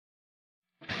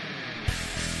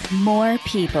More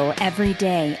people every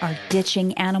day are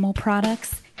ditching animal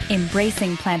products,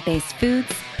 embracing plant-based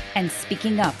foods, and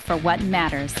speaking up for what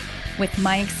matters. With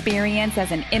my experience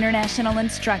as an international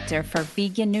instructor for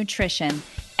vegan nutrition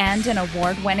and an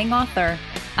award-winning author,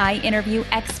 I interview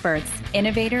experts,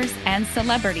 innovators, and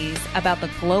celebrities about the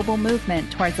global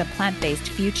movement towards a plant-based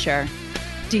future.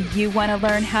 Do you want to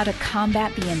learn how to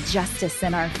combat the injustice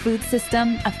in our food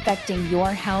system affecting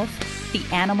your health, the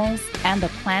animals, and the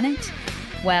planet?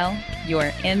 Well,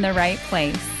 you're in the right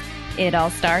place. It all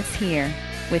starts here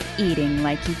with Eating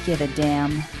Like You Give a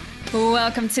Damn.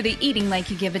 Welcome to the Eating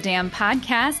Like You Give a Damn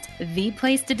podcast, the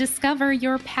place to discover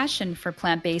your passion for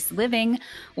plant-based living,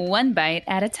 one bite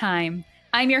at a time.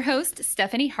 I'm your host,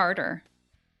 Stephanie Harder.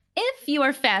 If you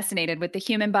are fascinated with the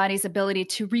human body's ability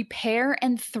to repair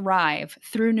and thrive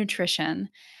through nutrition,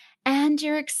 and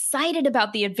you're excited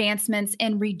about the advancements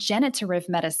in regenerative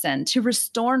medicine to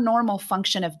restore normal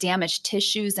function of damaged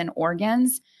tissues and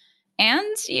organs,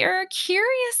 and you're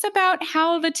curious about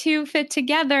how the two fit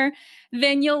together,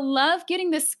 then you'll love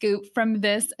getting the scoop from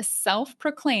this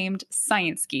self-proclaimed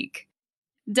science geek.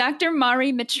 Dr.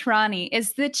 Mari Mitrani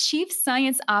is the Chief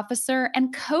Science Officer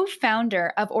and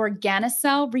co-founder of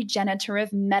Organocell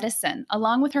Regenerative Medicine,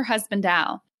 along with her husband,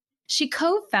 Al. She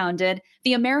co-founded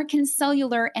the American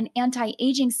Cellular and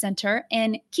Anti-Aging Center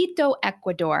in Quito,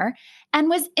 Ecuador, and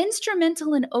was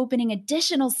instrumental in opening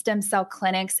additional stem cell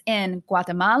clinics in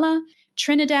Guatemala,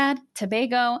 Trinidad,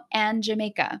 Tobago, and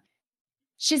Jamaica.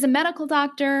 She's a medical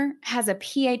doctor, has a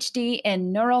PhD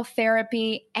in neural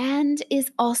therapy, and is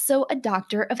also a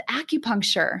doctor of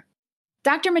acupuncture.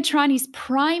 Dr. Mitrani's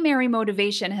primary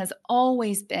motivation has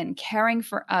always been caring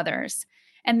for others,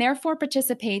 and therefore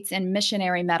participates in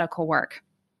missionary medical work.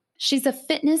 She's a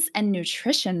fitness and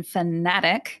nutrition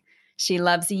fanatic. She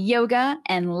loves yoga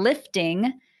and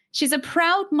lifting. She's a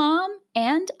proud mom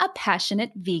and a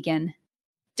passionate vegan.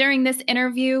 During this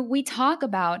interview, we talk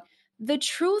about the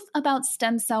truth about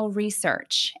stem cell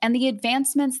research and the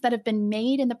advancements that have been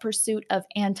made in the pursuit of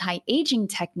anti-aging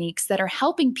techniques that are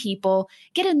helping people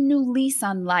get a new lease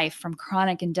on life from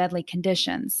chronic and deadly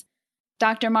conditions.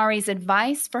 Dr. Mari's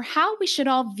advice for how we should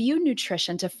all view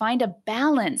nutrition to find a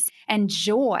balance and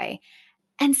joy,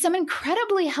 and some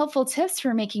incredibly helpful tips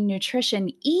for making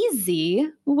nutrition easy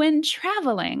when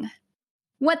traveling.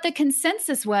 What the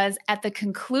consensus was at the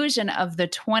conclusion of the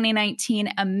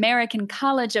 2019 American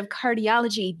College of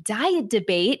Cardiology diet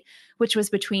debate, which was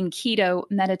between keto,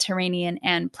 Mediterranean,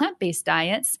 and plant-based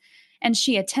diets, and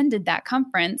she attended that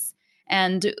conference,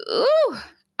 and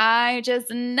I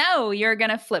just know you're going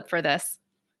to flip for this.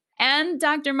 And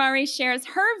Dr. Mari shares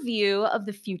her view of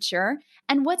the future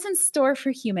and what's in store for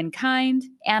humankind,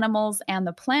 animals, and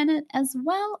the planet, as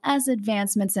well as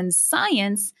advancements in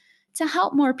science to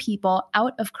help more people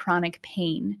out of chronic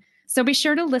pain. So be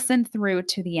sure to listen through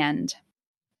to the end.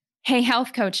 Hey,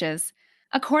 health coaches.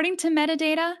 According to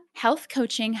metadata, health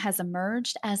coaching has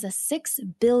emerged as a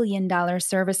 $6 billion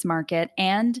service market,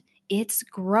 and it's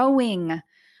growing.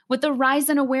 With the rise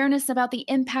in awareness about the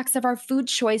impacts of our food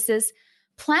choices,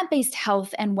 plant-based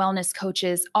health and wellness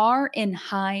coaches are in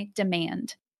high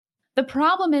demand. The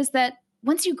problem is that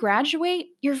once you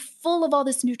graduate, you're full of all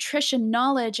this nutrition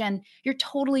knowledge and you're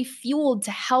totally fueled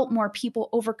to help more people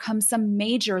overcome some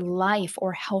major life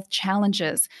or health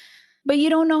challenges. But you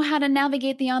don't know how to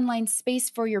navigate the online space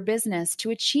for your business to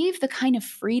achieve the kind of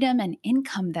freedom and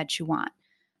income that you want.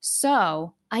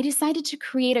 So I decided to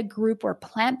create a group where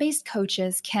plant-based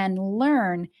coaches can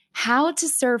learn how to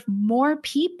serve more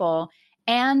people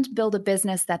and build a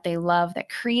business that they love that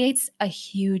creates a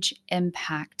huge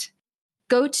impact.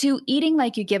 Go to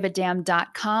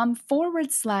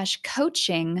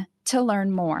eatinglikeyougiveadamn.com/coaching to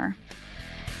learn more.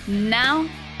 Now,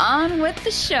 on with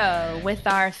the show with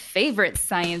our favorite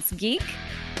science geek.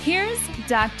 Here's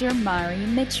Dr. Mari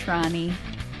Mitrani.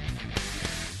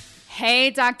 Hey,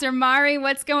 Dr. Mari,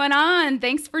 what's going on?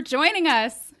 Thanks for joining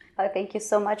us. Oh, thank you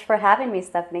so much for having me,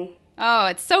 Stephanie. Oh,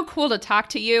 it's so cool to talk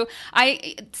to you.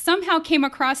 I somehow came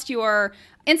across your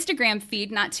Instagram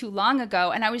feed not too long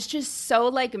ago, and I was just so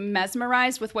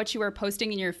mesmerized with what you were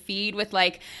posting in your feed with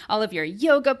all of your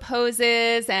yoga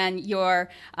poses and your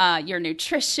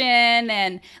nutrition,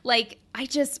 and I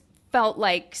just felt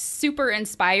super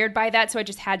inspired by that, so I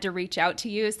just had to reach out to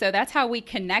you. So that's how we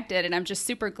connected, and I'm just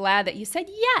super glad that you said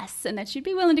yes and that you'd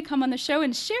be willing to come on the show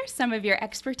and share some of your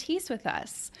expertise with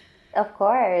us. Of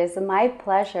course, my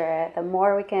pleasure. The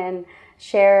more we can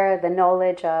share the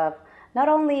knowledge of not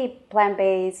only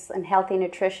plant-based and healthy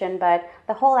nutrition, but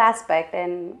the whole aspect,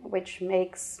 and which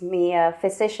makes me a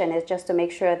physician, is just to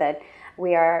make sure that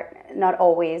we are not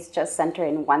always just centered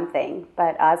in one thing,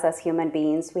 but us as human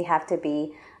beings, we have to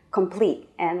be complete,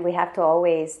 and we have to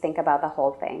always think about the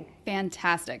whole thing.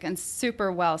 Fantastic, and super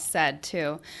well said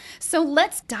too. So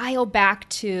let's dial back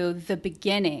to the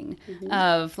beginning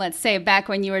of, let's say, back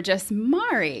when you were just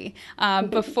Mari,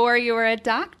 before you were a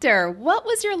doctor. What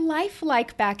was your life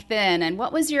like back then, and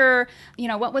what was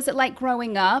what was it like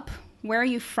growing up? Where are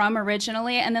you from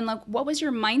originally, and then what was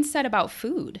your mindset about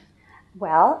food?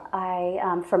 Well, I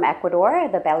am from Ecuador,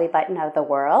 the belly button of the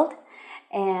world,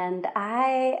 and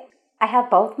I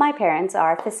have both my parents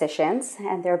are physicians,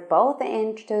 and they're both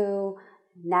into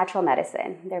natural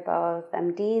medicine. They're both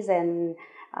MDs and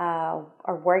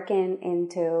are working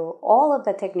into all of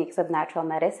the techniques of natural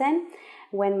medicine.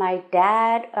 When my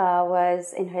dad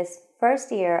was in his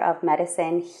first year of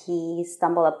medicine, he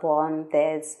stumbled upon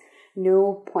this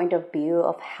new point of view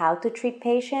of how to treat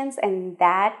patients, and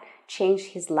that changed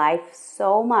his life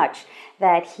so much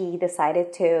that he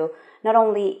decided to not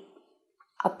only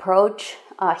approach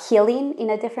healing in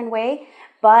a different way,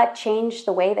 but change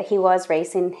the way that he was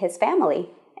raising his family.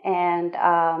 And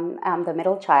I'm the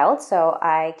middle child, so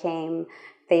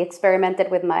they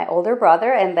experimented with my older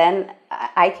brother, and then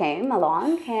I came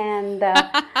along, and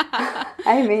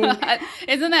I mean...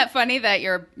 Isn't that funny that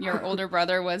your older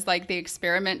brother was like the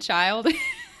experiment child?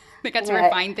 They got to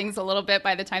refine things a little bit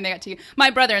by the time they got to you. My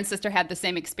brother and sister had the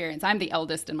same experience. I'm the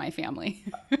eldest in my family.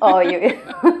 Oh, you...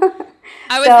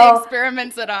 I was the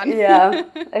experimented on. Yeah,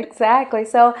 exactly.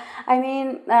 So, I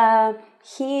mean, I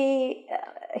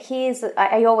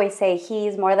always say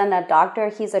he's more than a doctor.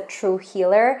 He's a true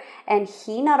healer. And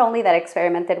he not only that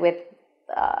experimented with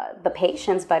the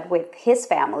patients, but with his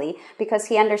family, because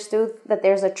he understood that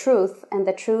there's a truth,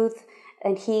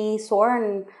 and he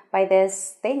sworn by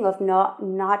this thing of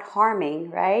not harming,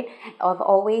 right? Of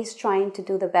always trying to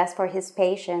do the best for his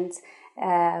patients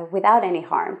without any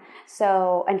harm.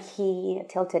 So, and he,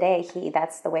 till today,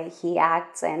 that's the way he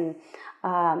acts. And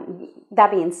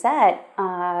that being said,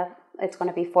 it's going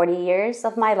to be 40 years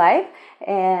of my life,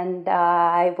 and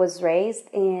I was raised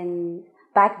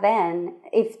back then,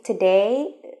 if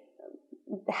today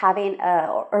having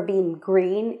or being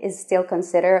green is still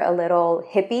considered a little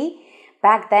hippie,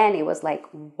 back then it was like,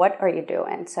 what are you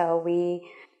doing? So we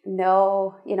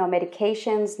know,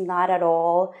 medications, not at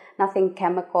all, nothing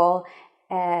chemical,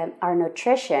 our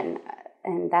nutrition.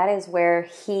 And that is where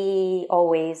he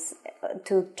always,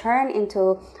 to turn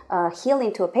into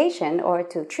healing to a patient or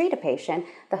to treat a patient,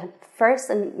 the first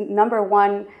and number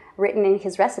one written in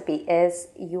his recipe is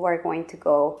you are going to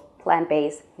go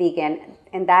plant-based, vegan.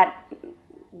 And that,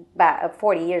 about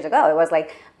 40 years ago, it was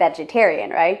like vegetarian,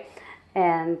 right?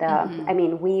 And I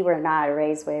mean, we were not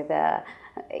raised with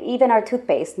even our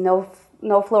toothpaste, no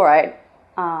fluoride,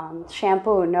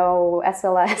 shampoo, no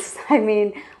SLS. I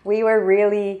mean, we were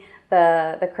really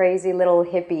the crazy little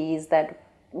hippies that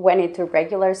went into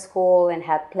regular school and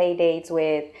had play dates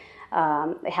with,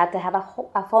 had to have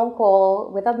a phone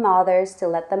call with the mothers to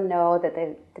let them know that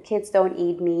the kids don't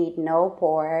eat meat, no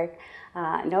pork,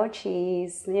 no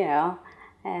cheese,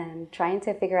 and trying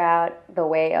to figure out the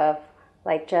way of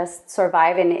like just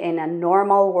surviving in a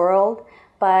normal world,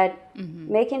 but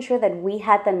making sure that we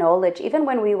had the knowledge, even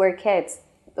when we were kids.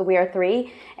 We are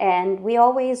 3, and we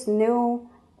always knew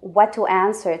what to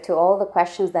answer to all the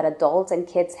questions that adults and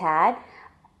kids had,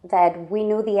 that we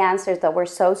knew the answers that were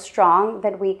so strong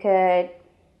that we could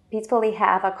peacefully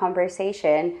have a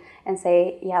conversation and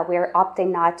say, yeah, we're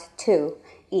opting not to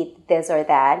eat this or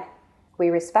that. We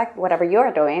respect whatever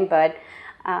you're doing, but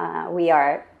we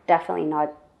are definitely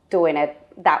not doing it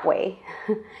that way.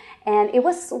 And it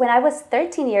was when I was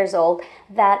 13 years old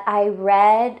that I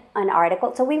read an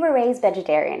article. So we were raised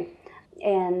vegetarian,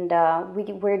 and we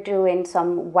were doing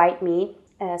some white meat,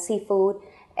 seafood,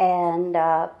 and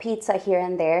pizza here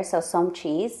and there, so some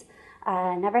cheese.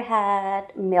 I never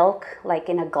had milk, like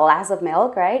in a glass of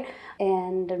milk, right?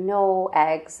 And no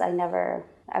eggs. I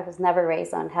was never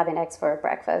raised on having eggs for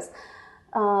breakfast.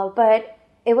 But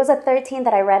it was at 13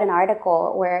 that I read an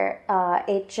article where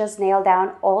it just nailed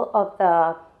down all of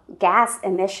the gas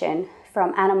emission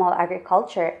from animal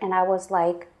agriculture. And I was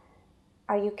like,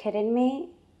 are you kidding me?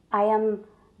 I am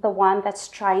the one that's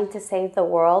trying to save the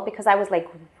world, because I was like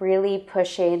really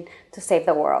pushing to save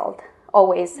the world.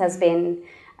 Always has been,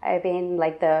 I've been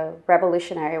like the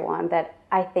revolutionary one, that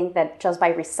I think that just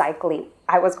by recycling,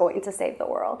 I was going to save the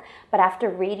world. But after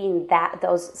reading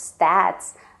those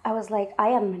stats, I was like, I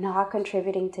am not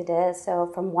contributing to this.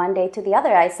 So from one day to the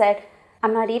other, I said,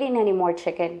 I'm not eating any more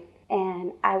chicken.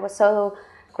 And I was so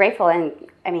grateful. And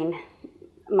I mean,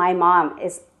 my mom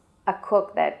is a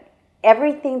cook that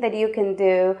everything that you can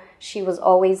do, she was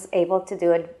always able to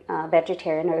do it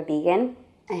vegetarian or vegan.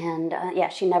 And yeah,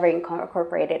 she never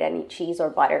incorporated any cheese or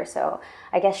butter. So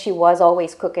I guess she was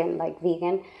always cooking like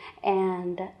vegan.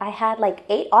 And I had like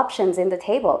 8 options in the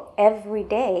table every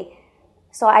day.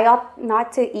 So I opted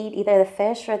not to eat either the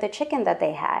fish or the chicken that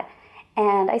they had.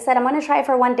 And I said, I'm going to try it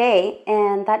for one day.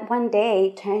 And that one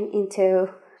day turned into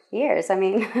years. I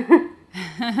mean,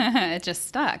 It just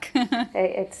stuck.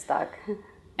 it stuck.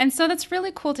 And so that's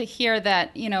really cool to hear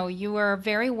that, you were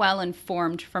very well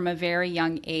informed from a very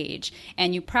young age,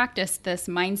 and you practiced this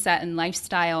mindset and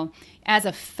lifestyle as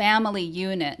a family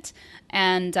unit.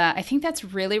 And I think that's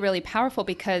really, really powerful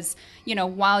because,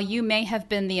 while you may have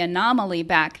been the anomaly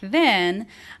back then,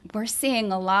 we're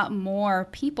seeing a lot more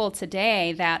people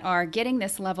today that are getting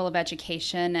this level of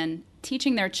education and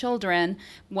teaching their children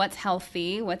what's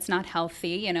healthy, what's not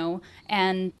healthy,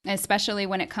 and especially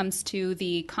when it comes to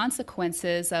the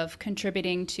consequences of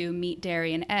contributing to meat,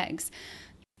 dairy, and eggs.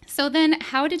 So then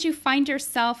how did you find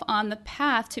yourself on the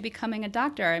path to becoming a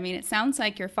doctor? I mean, it sounds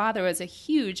like your father was a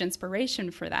huge inspiration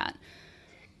for that.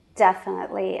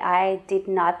 Definitely. I did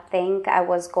not think I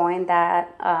was going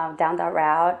down that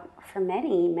route for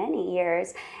many, many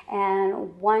years.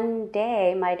 And one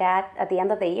day, my dad, at the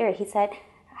end of the year, he said,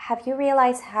 have you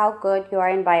realized how good you are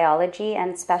in biology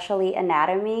and especially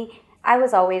anatomy? I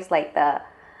was always like I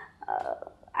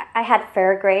had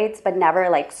fair grades, but never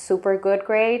like super good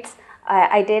grades.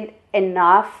 I did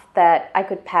enough that I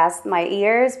could pass my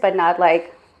years, but not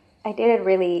like, I didn't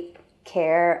really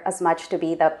care as much to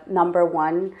be the number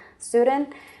one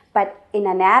student. But in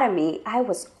anatomy, I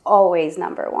was always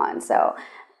number one. So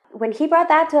when he brought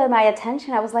that to my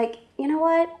attention, I was like, you know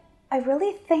what? I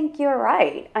really think you're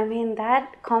right. I mean,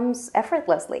 that comes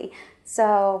effortlessly.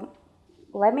 So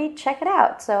let me check it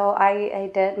out. So I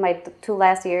did my 2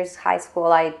 last years high school.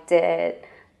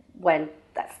 Went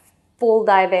full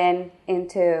dive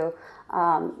into,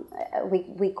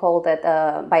 we called it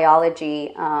the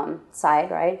biology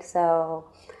side, right? So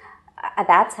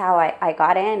that's how I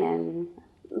got in. And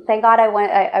thank God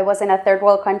I was in a third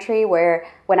world country where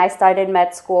when I started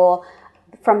med school,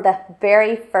 from the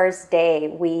very first day,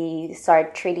 we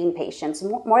started treating patients.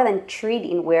 More than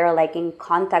treating, we're like in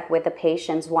contact with the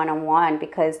patients one-on-one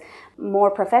because more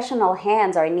professional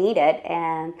hands are needed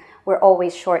and we're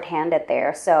always short-handed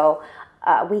there. So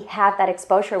we have that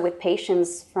exposure with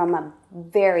patients from a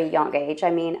very young age.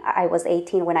 I mean, I was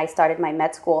 18 when I started my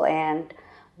med school and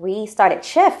we started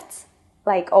shifts,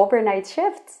 like overnight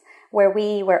shifts, where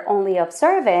we were only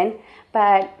observing.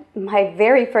 But my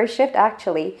very first shift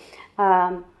actually,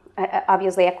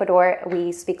 obviously Ecuador,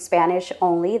 we speak Spanish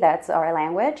only, that's our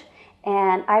language.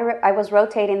 And I was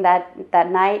rotating that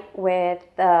night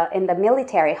in the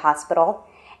military hospital,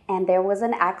 and there was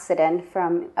an accident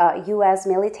from U.S.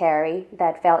 military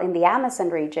that fell in the Amazon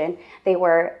region. They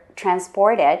were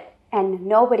transported, and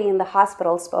nobody in the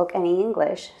hospital spoke any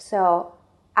English. So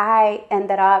I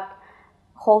ended up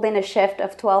holding a shift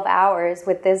of 12 hours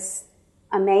with this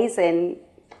amazing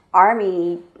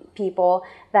army people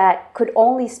that could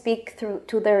only speak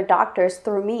to their doctors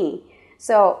through me.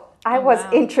 So I was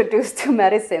introduced to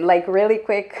medicine like really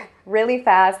quick, really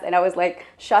fast, and I was like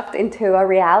shoved into a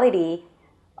reality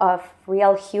of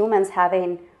real humans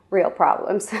having real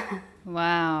problems.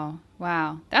 Wow.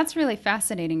 That's really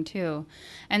fascinating too.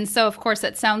 And so, of course,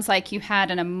 it sounds like you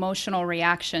had an emotional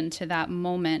reaction to that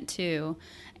moment too.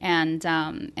 And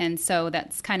so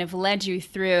that's kind of led you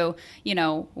through,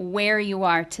 where you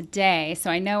are today. So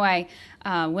I know I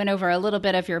went over a little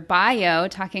bit of your bio,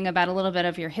 talking about a little bit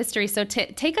of your history. So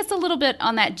take us a little bit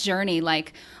on that journey.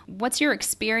 Like, what's your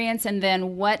experience, and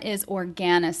then what is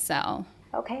Organocell?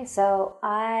 Okay, so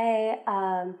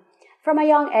from a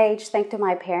young age, thanks to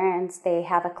my parents, they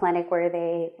have a clinic where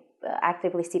they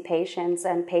actively see patients,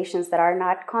 and patients that are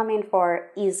not coming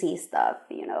for easy stuff.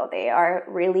 They are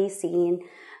really seeing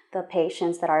the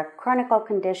patients that are chronic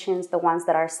conditions, the ones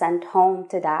that are sent home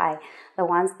to die, the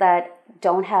ones that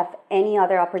don't have any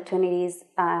other opportunities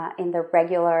in the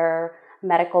regular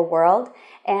medical world.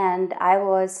 And I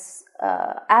was,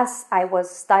 as I was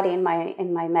studying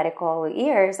in my medical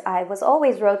years, I was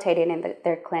always rotating in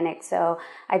their clinic. So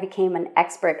I became an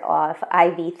expert of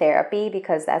IV therapy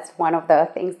because that's one of the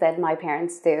things that my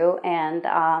parents do. And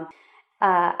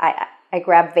I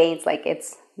grab veins like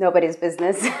it's nobody's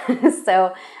business.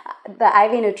 So the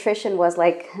IV nutrition was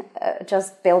like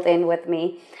just built in with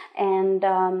me. And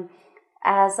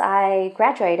as I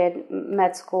graduated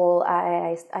med school,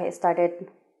 I started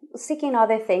seeking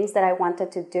other things that I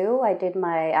wanted to do. I did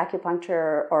my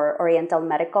acupuncture or oriental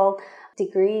medical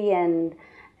degree and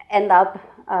end up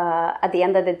at the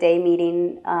end of the day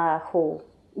meeting who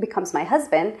becomes my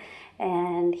husband.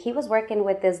 And he was working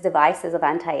with these devices of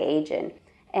anti-aging.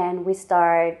 and we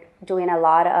start doing a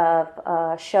lot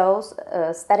of shows,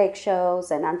 aesthetic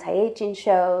shows and anti-aging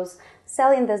shows,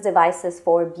 selling these devices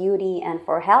for beauty and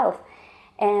for health.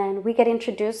 And we get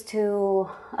introduced to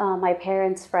my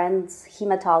parents' friend's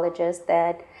hematologist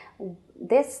that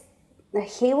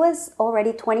he was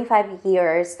already 25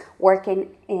 years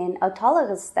working in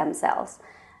autologous stem cells.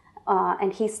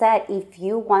 And he said, if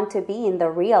you want to be in the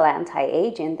real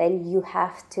anti-aging, then you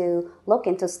have to look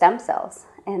into stem cells.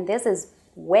 And this is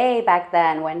way back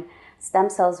then when stem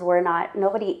cells were not,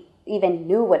 nobody even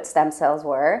knew what stem cells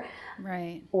were.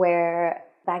 Right. Where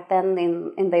back then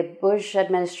in the Bush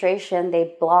administration,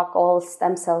 they blocked all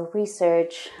stem cell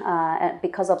research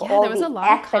because of all the there was a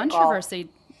lot of controversy.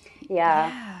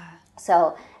 Yeah.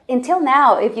 So until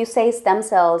now, if you say stem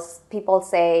cells, people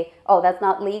say, oh, that's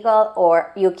not legal,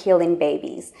 or you're killing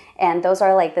babies. And those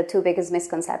are like the two biggest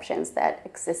misconceptions that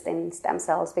exist in stem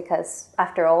cells, because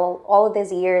after all of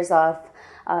these years of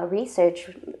research,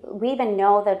 we even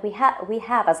know that we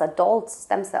have as adults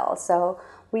stem cells. So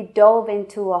we dove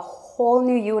into a whole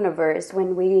new universe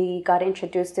when we got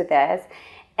introduced to this.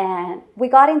 And we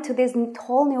got into this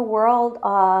whole new world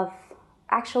of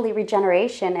actually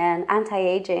regeneration and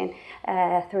anti-aging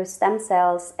through stem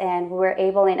cells. And we were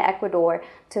able in Ecuador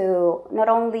to not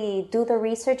only do the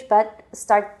research, but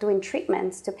start doing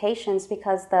treatments to patients,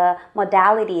 because the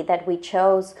modality that we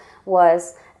chose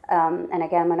was and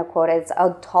again, I'm going to quote it, it's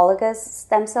autologous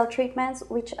stem cell treatments,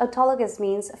 which autologous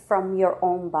means from your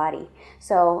own body.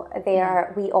 So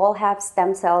we all have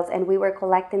stem cells, and we were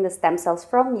collecting the stem cells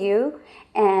from you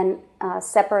and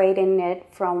separating it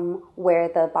from where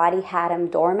the body had them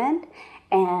dormant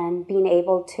and being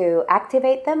able to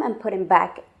activate them and put them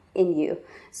back in you.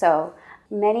 So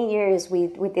many years we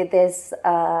did this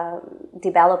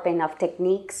developing of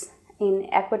techniques in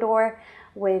Ecuador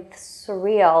with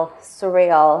surreal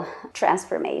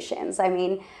transformations. I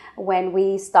mean, when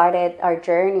we started our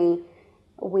journey,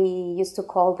 we used to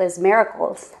call this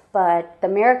miracles, but the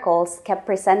miracles kept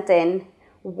presenting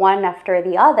one after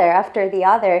the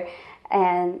other,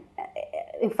 and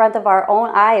in front of our own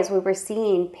eyes, we were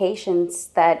seeing patients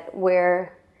that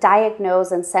were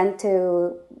diagnosed and sent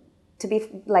to be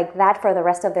like that for the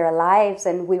rest of their lives,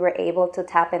 and we were able to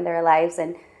tap in their lives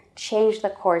and change the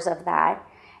course of that.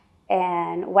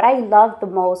 And what I love the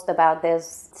most about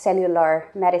this cellular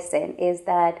medicine is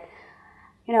that,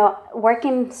 you know,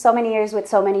 working so many years with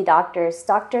so many doctors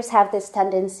have this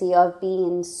tendency of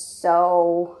being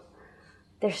so,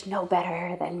 there's no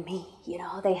better than me, you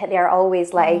know, they're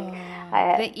always like,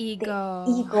 the ego.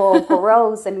 The ego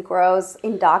grows and grows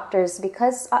in doctors,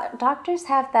 because doctors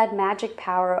have that magic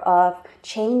power of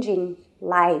changing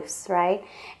lives, right?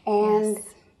 And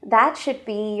that should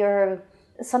be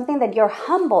something that you're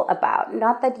humble about,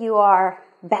 not that you are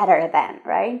better than,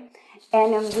 right?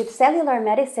 And with cellular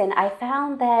medicine, I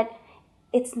found that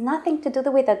it's nothing to do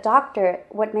with a doctor,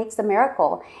 what makes the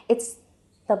miracle. It's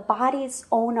the body's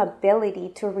own ability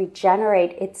to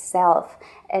regenerate itself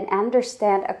and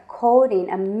understand a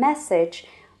coding, a message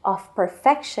of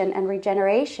perfection and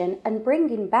regeneration, and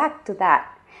bringing back to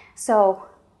that. So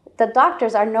the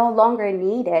doctors are no longer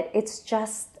needed. It's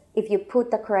just, if you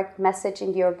put the correct message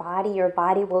into your body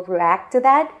will react to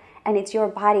that, and it's your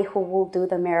body who will do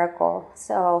the miracle.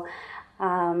 So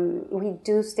we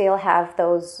do still have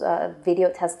those video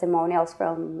testimonials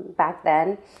from back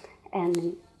then,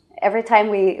 and every time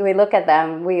we look at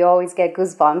them, we always get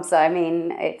goosebumps. I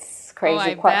mean, it's crazy. Oh,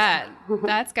 I bet.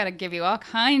 That's got to give you all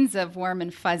kinds of warm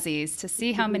and fuzzies to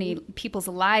see how many people's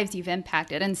lives you've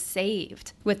impacted and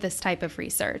saved with this type of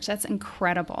research. That's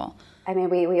incredible. I mean,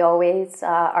 we always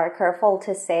are careful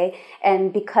to say,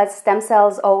 and because stem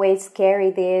cells always carry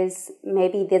this,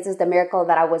 maybe this is the miracle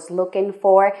that I was looking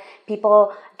for,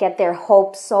 people get their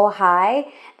hopes so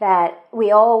high that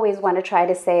we always want to try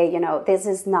to say, you know, this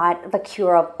is not the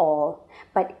cure of all,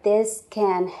 but this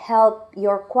can help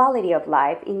your quality of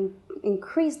life,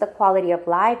 increase the quality of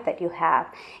life that you have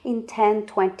in 10,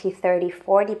 20, 30,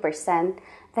 40%,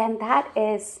 then that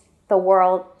is the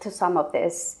world to some of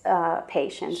these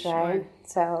patients, right? Sure.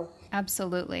 So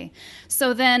absolutely.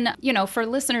 So then, you know, for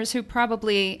listeners who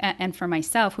probably, and for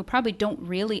myself, who probably don't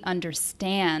really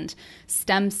understand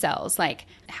stem cells, like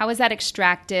how is that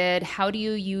extracted? How do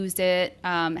you use it?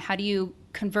 How do you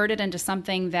convert it into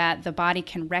something that the body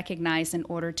can recognize in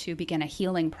order to begin a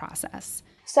healing process?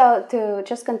 So to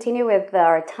just continue with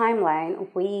our timeline,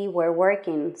 we were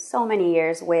working so many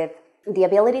years with the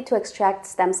ability to extract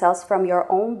stem cells from your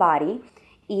own body.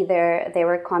 Either they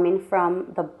were coming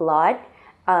from the blood,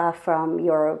 from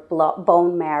your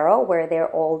bone marrow where they're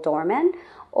all dormant,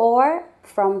 or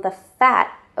from the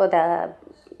fat, or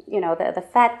the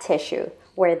fat tissue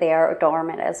where they are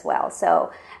dormant as well.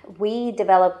 So we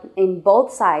developed in both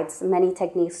sides many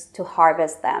techniques to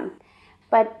harvest them.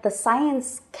 But the science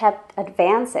kept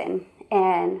advancing,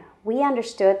 and we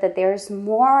understood that there's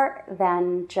more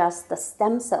than just the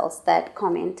stem cells that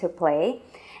come into play.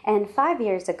 And 5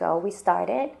 years ago, we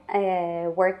started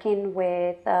working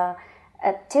with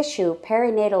a tissue,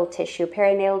 perinatal tissue.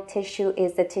 Perinatal tissue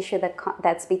is the tissue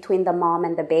that's between the mom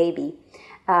and the baby.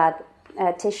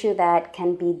 A tissue that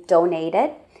can be donated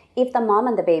if the mom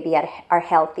and the baby are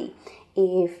healthy.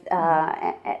 If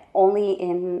only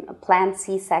in planned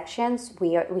C-sections,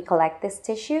 we collect this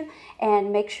tissue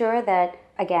and make sure that,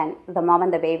 again, the mom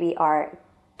and the baby are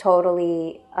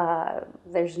totally,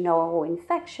 there's no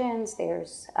infections,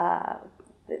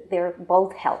 they're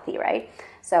both healthy, right?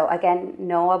 So again,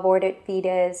 no aborted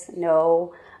fetus,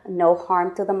 no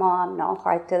harm to the mom, no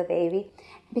harm to the baby.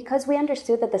 Because we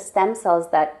understood that the stem cells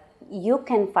that you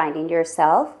can find in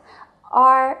yourself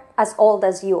are as old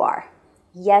as you are.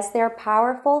 Yes, they're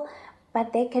powerful,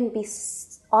 but they can be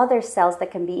other cells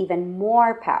that can be even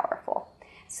more powerful.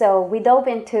 So we dove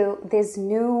into this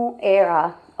new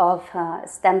era of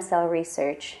stem cell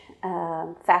research,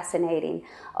 fascinating,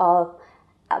 of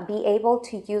be able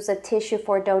to use a tissue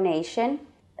for donation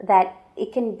that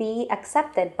it can be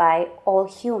accepted by all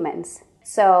humans.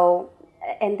 So,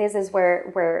 and this is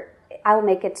where I'll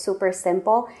make it super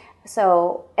simple.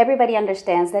 So everybody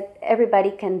understands that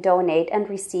everybody can donate and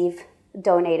receive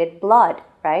donated blood,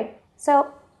 right? So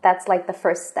that's like the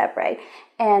first step, right?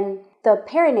 And the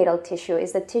perinatal tissue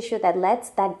is the tissue that lets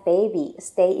that baby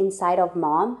stay inside of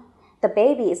mom. The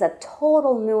baby is a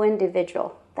total new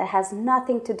individual that has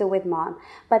nothing to do with mom,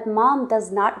 but mom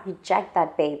does not reject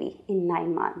that baby in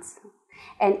 9 months.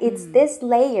 And it's this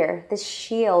layer, this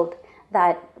shield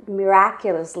that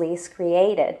miraculously is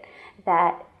created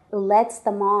that lets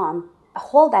the mom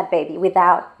hold that baby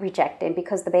without rejecting,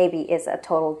 because the baby is a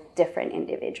total different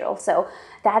individual. So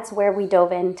that's where we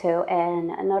dove into. And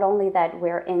not only that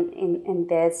we're in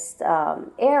this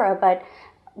era, but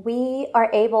we are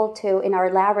able to, in our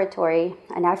laboratory,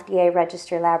 an FDA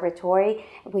registered laboratory,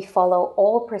 we follow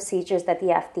all procedures that the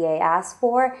FDA asks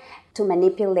for to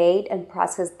manipulate and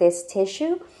process this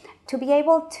tissue to be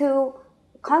able to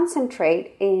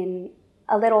concentrate in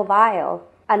a little vial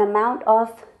an amount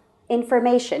of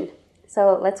information.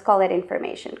 So let's call it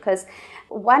information, because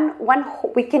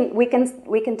we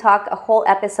can talk a whole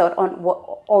episode on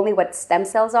only what stem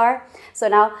cells are. So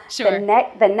now sure.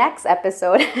 the next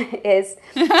episode is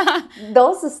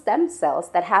those stem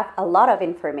cells that have a lot of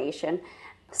information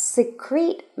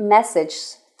secrete message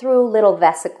through little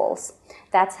vesicles.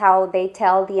 That's how they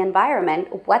tell the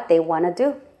environment what they want to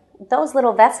do. Those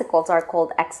little vesicles are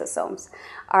called exosomes,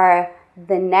 are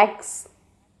the next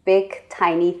big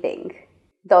tiny thing.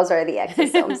 Those are the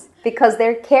exosomes because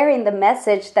they're carrying the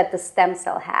message that the stem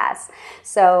cell has.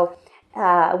 So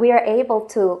we are able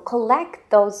to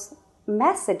collect those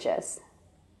messages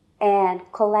and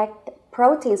collect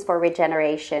proteins for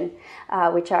regeneration,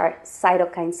 which are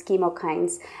cytokines,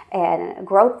 chemokines, and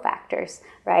growth factors,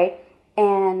 right?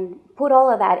 And put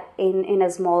all of that in a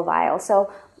small vial.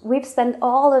 So we've spent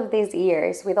all of these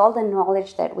years with all the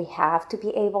knowledge that we have to be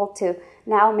able to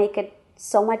now make it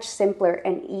so much simpler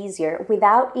and easier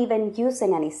without even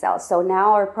using any cells. So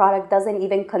now our product doesn't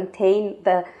even contain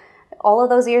all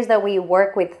of those years that we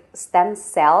work with stem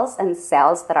cells and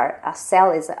cells that are, a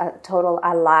cell is a total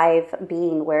alive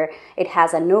being where it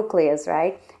has a nucleus,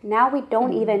 right? Now we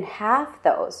don't even have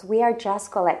those. We are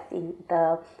just collecting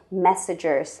the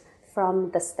messengers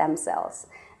from the stem cells.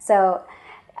 So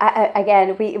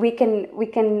again, we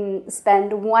can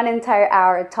spend one entire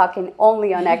hour talking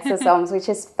only on exosomes, which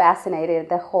is fascinating.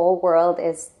 The whole world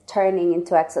is turning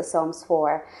into exosomes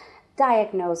for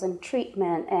diagnosis and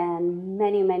treatment, and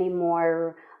many, many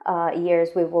more years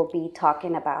we will be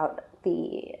talking about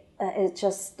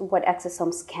just what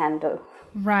exosomes can do.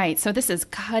 Right. So this is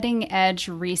cutting edge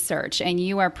research, and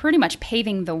you are pretty much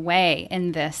paving the way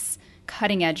in this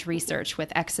cutting edge research with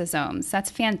exosomes. That's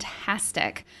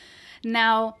fantastic.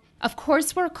 Now, of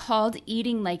course, we're called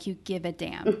Eating Like You Give a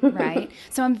Damn, right?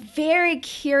 So I'm very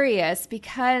curious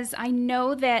because I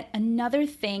know that another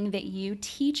thing that you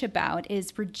teach about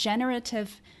is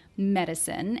regenerative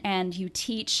medicine, and you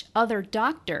teach other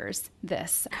doctors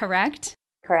this, correct?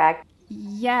 Correct.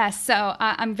 Yes. So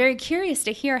I'm very curious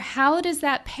to hear, how does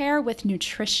that pair with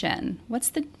nutrition? What's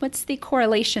the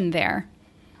correlation there?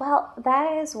 Well,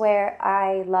 that is where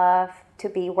I love to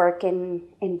be working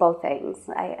in both things.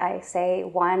 I say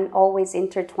one always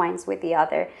intertwines with the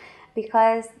other,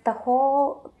 because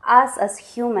us as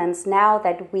humans, now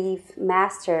that we've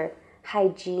mastered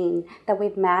hygiene, that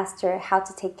we've mastered how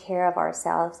to take care of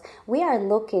ourselves. We are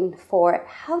looking for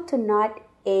how to not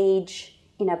age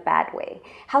in a bad way,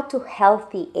 how to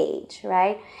healthy age,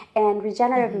 right? And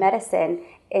regenerative medicine,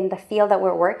 in the field that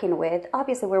we're working with,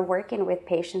 obviously we're working with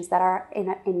patients that are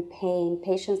in pain,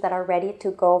 patients that are ready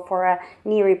to go for a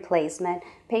knee replacement,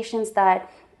 patients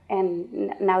that,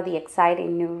 and now the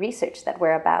exciting new research that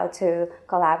we're about to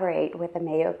collaborate with the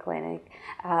Mayo Clinic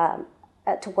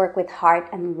to work with heart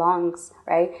and lungs,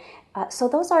 right?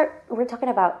 So we're talking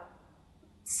about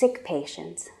sick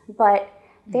patients, but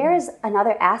there's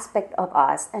another aspect of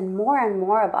us, and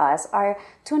more of us are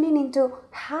tuning into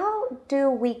how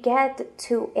do we get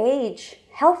to age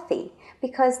healthy,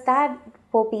 because that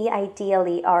will be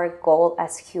ideally our goal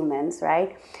as humans,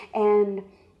 right? And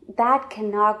that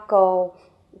cannot go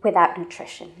without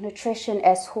nutrition. Nutrition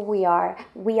is who we are.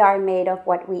 We are made of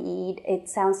what we eat. It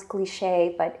sounds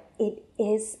cliche, but it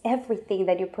is everything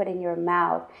that you put in your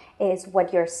mouth is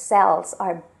what your cells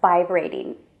are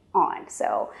vibrating on.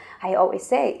 So I always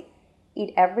say,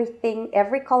 eat everything,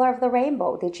 every color of the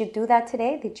rainbow. Did you do that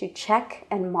today? Did you check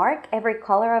and mark every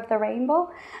color of the rainbow?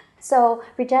 So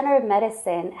regenerative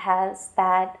medicine has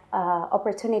that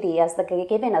opportunity,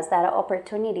 giving us that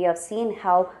opportunity of seeing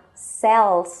how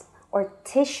cells or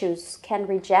tissues can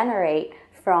regenerate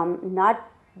from not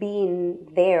being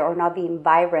there or not being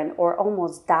vibrant or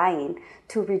almost dying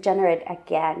to regenerate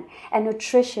again. And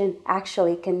nutrition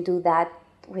actually can do that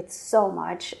with so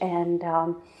much, and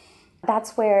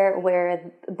that's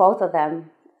where both of them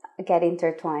get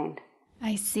intertwined.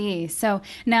 I see. So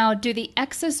now, do the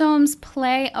exosomes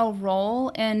play a role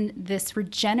in this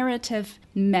regenerative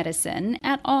medicine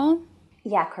at all?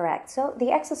 Yeah, correct. So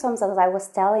the exosomes, as I was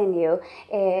telling you,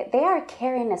 they are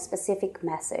carrying a specific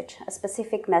message,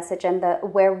 and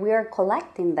where we're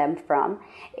collecting them from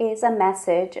is a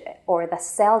message, or the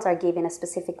cells are giving a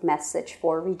specific message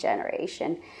for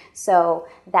regeneration. So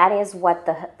that is what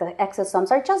the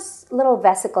exosomes are, just little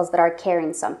vesicles that are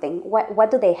carrying something. What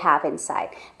do they have inside?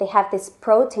 They have these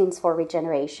proteins for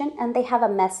regeneration, and they have a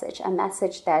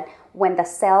message that when the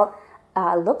cell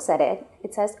looks at it,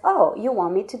 it says, oh, you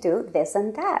want me to do this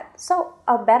and that. So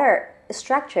I better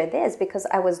structure this because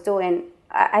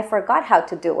I forgot how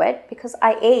to do it because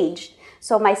I aged.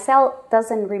 So my cell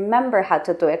doesn't remember how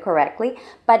to do it correctly.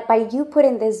 But by you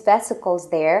putting these vesicles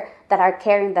there that are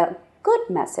carrying the good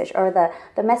message, or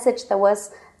the message that was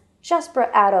just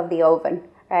brought out of the oven,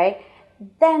 right?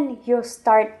 Then you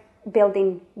start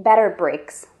building better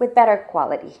bricks with better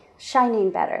quality, shining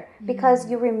better, because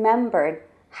you remembered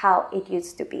how it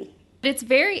used to be. It's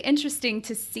very interesting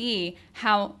to see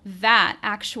how that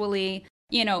actually,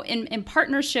 in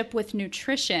partnership with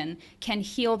nutrition, can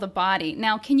heal the body.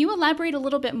 Now, can you elaborate a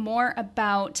little bit more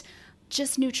about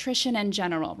just nutrition in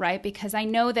general, right? Because I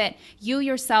know that you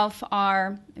yourself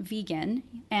are vegan,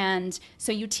 and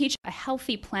so you teach a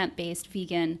healthy plant-based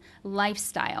vegan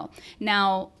lifestyle.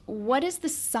 Now, what does the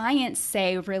science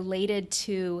say related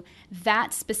to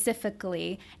that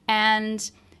specifically? And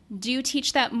do you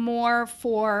teach that more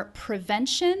for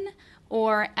prevention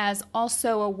or as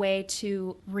also a way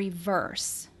to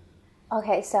reverse?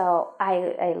 Okay, so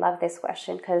I love this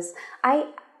question because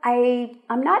I'm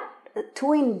not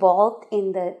too involved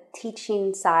in the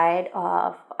teaching side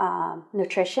of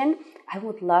nutrition. I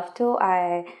would love to.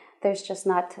 There's just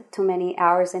not too many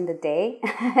hours in the day.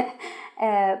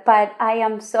 But I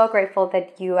am so grateful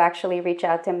that you actually reach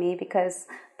out to me, because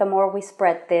the more we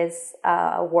spread this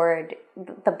word,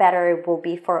 the better it will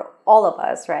be for all of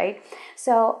us, right?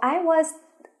 So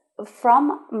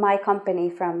from my company,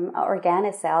 from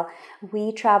Organicell,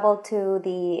 we traveled to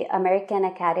the American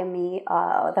Academy,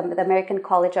 the American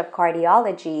College of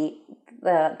Cardiology,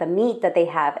 the meet that they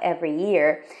have every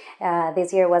year.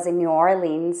 This year was in New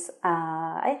Orleans.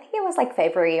 I think it was like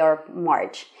February or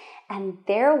March. And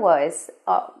there was,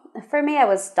 for me, I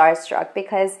was starstruck,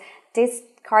 because these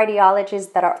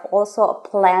cardiologists that are also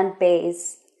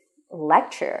plant-based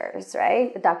lecturers,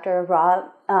 right? Dr.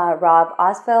 Rob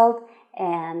Oswald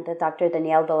and Dr.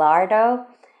 Danielle Belardo,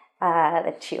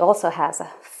 that she also has a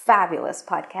fabulous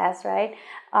podcast, right?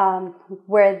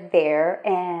 Were there,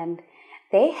 and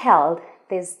they held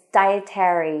this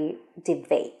dietary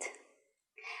debate.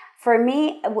 For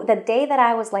me, the day that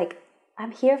I was like,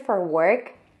 I'm here for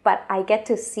work, but I get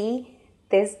to see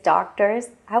these doctors,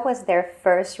 I was their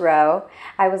first row.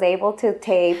 I was able to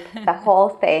tape the whole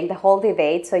thing, the whole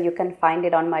debate, so you can find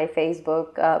it on my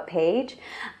Facebook page,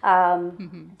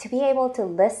 to be able to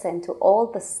listen to all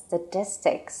the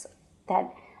statistics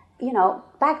that,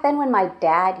 back then when my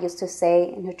dad used to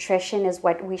say nutrition is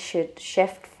what we should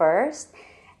shift first,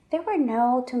 there were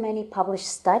no too many published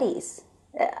studies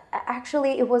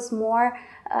Actually, it was more,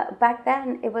 back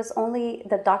then, it was only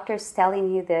the doctors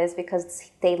telling you this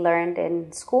because they learned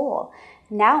in school.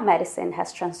 Now medicine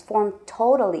has transformed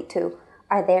totally to,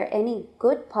 are there any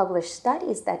good published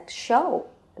studies that show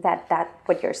that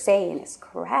what you're saying is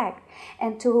correct?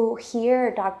 And to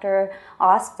hear Dr.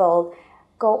 Oswald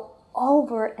go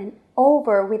over and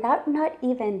over without not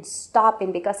even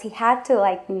stopping, because he had to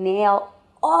like nail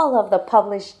all of the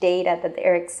published data that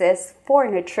there exists for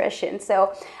nutrition.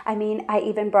 So, I mean, I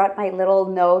even brought my little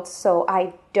notes so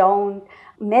I don't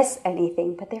miss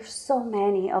anything, but there's so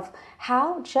many of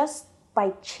how just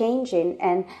by changing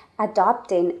and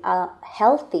adopting a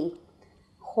healthy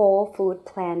whole food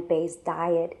plant-based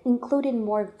diet, including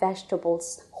more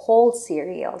vegetables, whole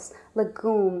cereals,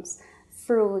 legumes,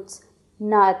 fruits,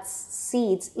 nuts,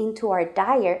 seeds into our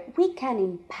diet, we can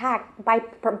impact by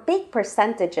big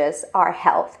percentages our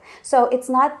health. So it's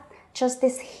not just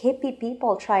these hippie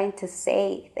people trying to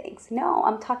say things. No,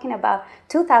 I'm talking about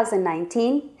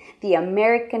 2019, the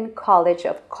American College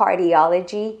of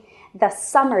Cardiology. The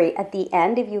summary at the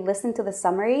end, if you listen to the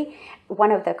summary, one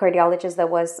of the cardiologists that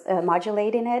was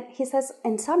modulating it, he says,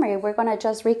 in summary, we're going to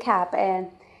just recap. And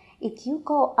if you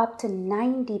go up to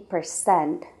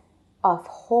 90% of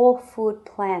whole food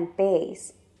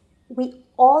plant-based, we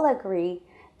all agree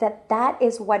that that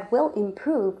is what will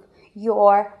improve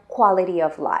your quality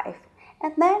of life.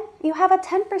 And then you have a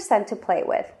 10% to play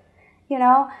with. You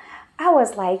know, I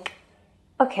was like,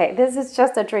 okay, this is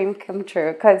just a dream come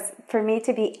true, because for me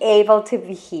to be able to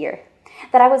be here,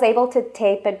 that I was able to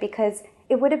tape it, because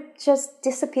it would have just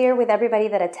disappeared with everybody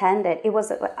that attended. It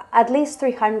was at least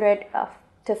 300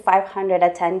 to 500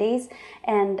 attendees,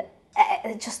 and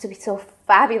just to be so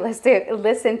fabulous to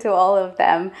listen to all of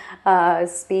them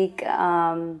speak.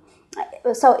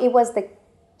 So it was the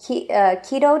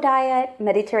keto diet,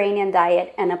 Mediterranean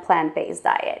diet, and a plant-based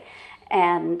diet.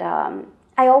 And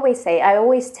I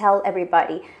always tell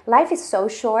everybody, life is so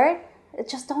short,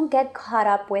 just don't get caught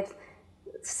up with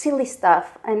silly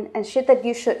stuff and shit that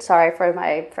you should, sorry for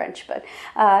my French, but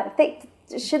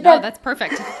that's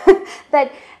perfect.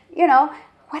 That, you know,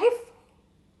 what if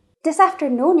this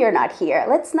afternoon you're not here?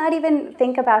 Let's not even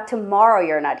think about tomorrow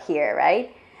you're not here,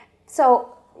 right?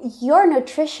 So your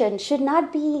nutrition should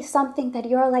not be something that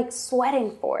you're like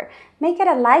sweating for. Make it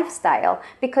a lifestyle,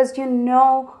 because you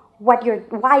know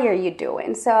why are you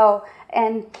doing. So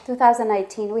in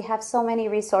 2019, we have so many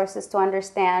resources to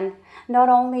understand, not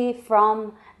only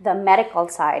from the medical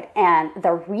side and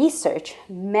the research,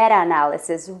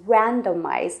 meta-analysis,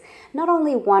 randomized, not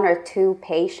only 1 or 2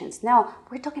 patients. No,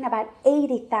 we're talking about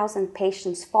 80,000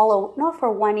 patients followed, not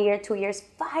for 1 year, 2 years,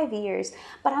 5 years.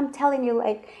 But I'm telling you,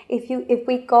 like, if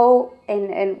we go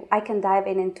and I can dive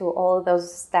into all of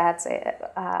those stats,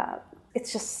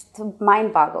 it's just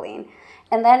mind-boggling.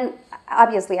 And then,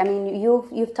 obviously, I mean,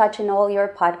 you've touched in all your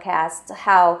podcasts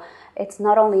how it's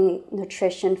not only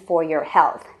nutrition for your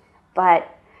health,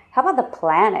 but how about the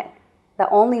planet? The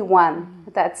only one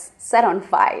that's set on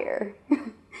fire.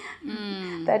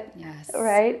 Yes.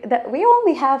 Right? That we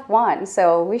only have one,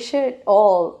 so we should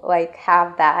all like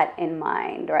have that in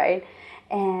mind, right?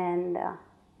 And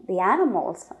the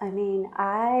animals. I mean,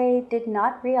 I did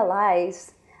not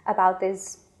realize about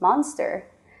this monster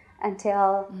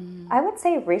until I would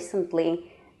say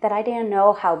recently, that I didn't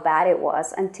know how bad it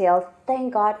was until,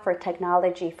 thank God for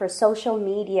technology, for social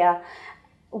media.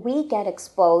 We get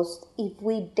exposed if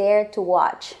we dare to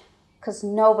watch, because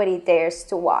nobody dares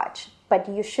to watch, but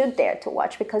you should dare to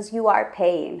watch because you are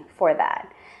paying for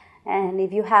that. And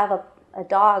if you have a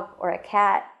dog or a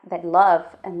cat that love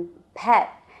and pet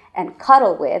and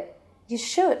cuddle with, you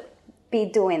should be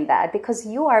doing that, because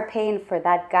you are paying for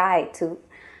that guy to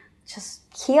just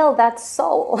kill that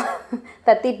soul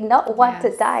that did not want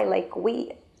to die like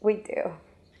we do.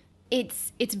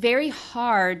 It's very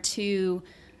hard to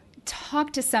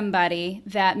talk to somebody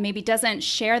that maybe doesn't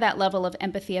share that level of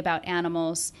empathy about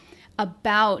animals,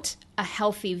 about a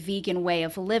healthy vegan way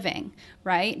of living,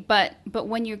 right? But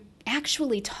when you're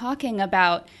actually talking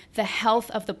about the health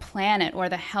of the planet or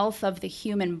the health of the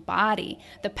human body,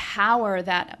 the power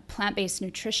that plant-based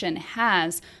nutrition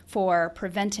has for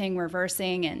preventing,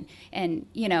 reversing, and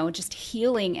you know, just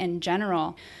healing in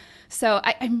general. So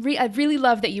I really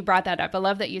love that you brought that up. I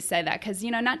love that you said that, because, you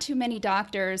know, not too many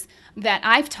doctors that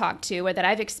I've talked to or that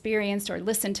I've experienced or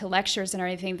listened to lectures and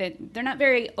everything, that they're not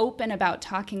very open about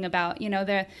talking about, you know,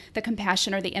 the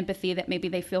compassion or the empathy that maybe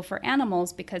they feel for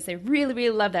animals, because they really,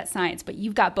 really love that science. But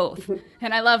you've got both.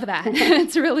 And I love that.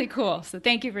 It's really cool. So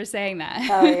thank you for saying that.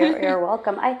 Oh, you're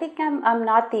welcome. I think I'm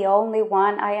not the only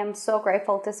one. I am so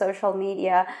grateful to social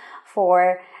media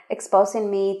for exposing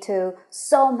me to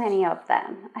so many of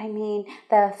them. I mean,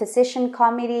 the physician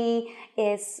committee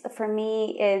is, for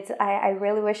me, I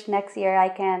really wish next year I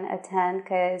can attend,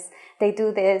 because they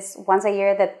do this once a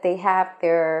year that they have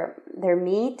their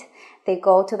meet. They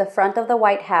go to the front of the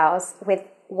White House with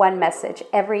one message.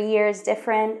 Every year is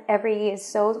different. Every year is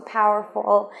so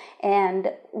powerful,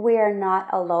 and we are not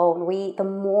alone. The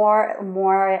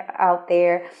more out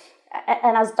there,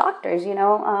 and as doctors,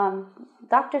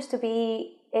 doctors to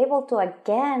be able to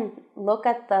again look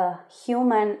at the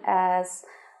human as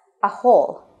a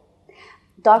whole.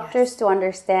 Doctors to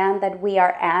understand that we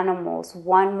are animals,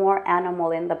 one more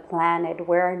animal in the planet.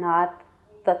 We're not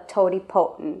the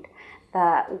totipotent,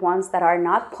 the ones that are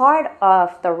not part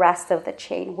of the rest of the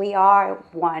chain. We are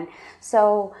one.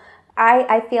 So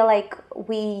I feel like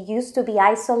we used to be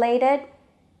isolated,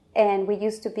 and we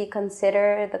used to be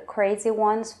considered the crazy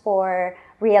ones for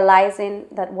realizing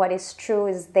that what is true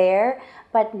is there.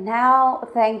 But now,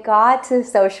 thank God to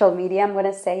social media, I'm going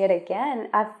to say it again,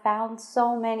 I've found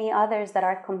so many others that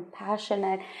are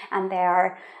compassionate, and they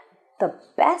are the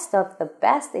best of the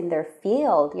best in their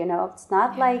field. It's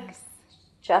not like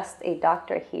just a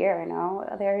doctor here.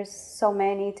 There's so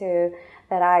many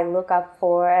that I look up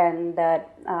for, and that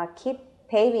keep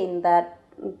paving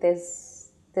this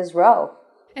road.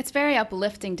 It's very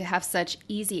uplifting to have such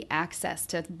easy access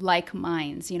to like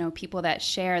minds, people that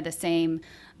share the same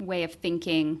way of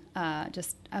thinking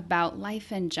just about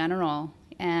life in general.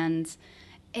 And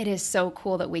it is so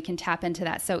cool that we can tap into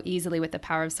that so easily with the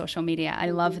power of social media. I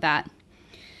love that.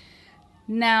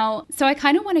 Now, so I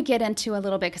kind of want to get into a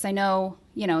little bit, because I know,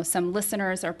 some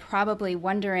listeners are probably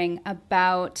wondering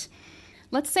about,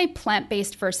 let's say,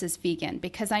 plant-based versus vegan,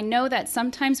 because I know that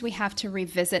sometimes we have to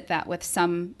revisit that with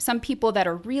some people that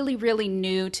are really, really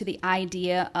new to the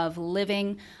idea of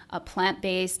living a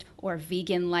plant-based or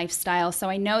vegan lifestyle. So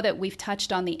I know that we've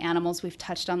touched on the animals, we've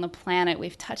touched on the planet,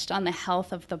 we've touched on the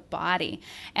health of the body.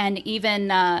 And even,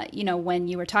 when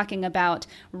you were talking about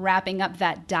wrapping up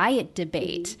that diet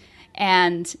debate,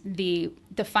 and the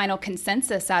final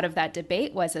consensus out of that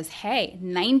debate was, hey,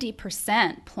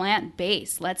 90%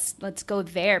 plant-based. Let's go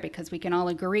there, because we can all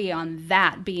agree on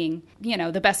that being,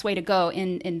 the best way to go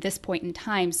in this point in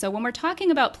time. So when we're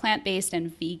talking about plant-based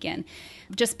and vegan,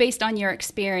 just based on your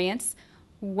experience,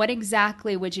 what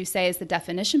exactly would you say is the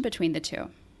definition between the two?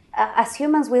 As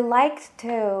humans, we like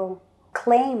to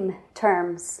claim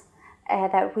terms.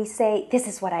 That we say, this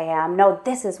is what I am. No,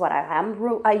 this is what I am.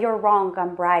 You're wrong,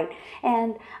 I'm right.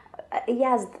 And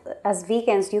yes, as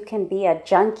vegans, you can be a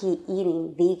junkie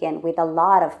eating vegan with a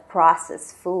lot of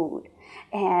processed food.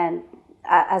 And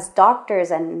as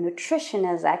doctors and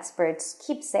nutritionist experts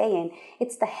keep saying,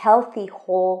 it's the healthy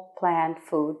whole plant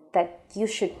food that you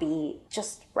should be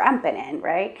just rampant in,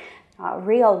 right?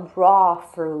 Real raw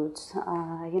fruits,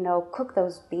 cook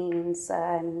those beans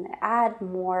and add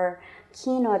more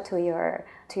quinoa to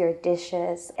your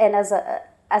dishes. And as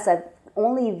a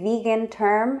only vegan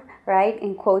term, right,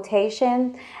 in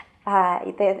quotation,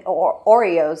 the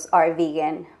Oreos are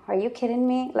vegan. Are you kidding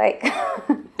me? Like,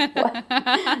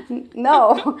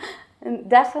 no,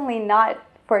 definitely not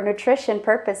for nutrition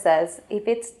purposes. If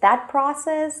it's that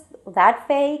processed, that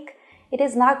fake, it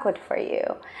is not good for you.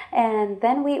 And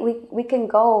then we can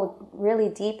go really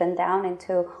deep and down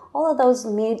into all of those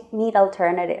meat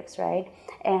alternatives, right?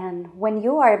 And when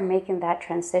you are making that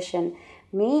transition,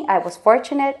 I was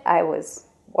fortunate. I was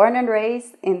born and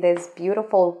raised in this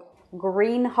beautiful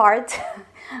green heart.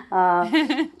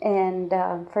 And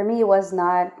for me, it was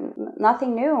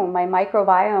nothing new. My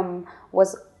microbiome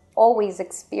was always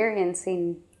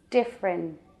experiencing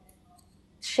different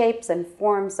shapes and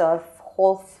forms of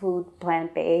whole food,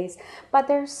 plant-based. But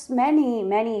there's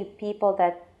many people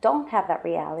that don't have that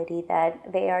reality,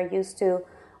 that they are used to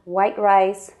white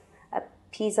rice, a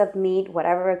piece of meat,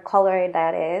 whatever color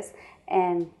that is,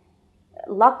 and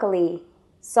luckily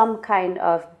some kind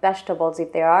of vegetables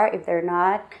if there are. If they're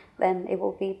not, then it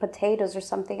will be potatoes or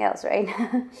something else, right?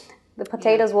 The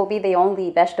potatoes will be the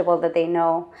only vegetable that they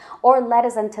know, or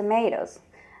lettuce and tomatoes.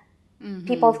 Mm-hmm.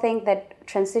 People think that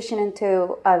transitioning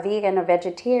to a vegan or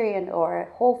vegetarian or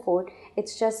whole food,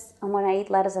 it's just, I'm going to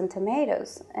eat lettuce and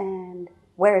tomatoes. And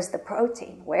where is the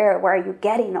protein? Where are you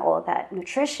getting all of that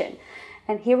nutrition?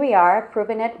 And here we are,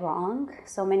 proving it wrong.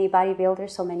 So many bodybuilders,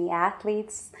 so many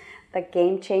athletes, the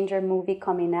Game Changer movie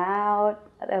coming out.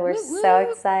 We're so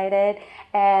excited.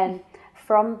 And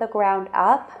From the Ground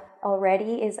Up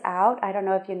already is out. I don't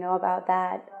know if you know about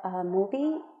that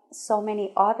movie. So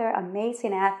many other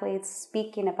amazing athletes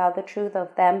speaking about the truth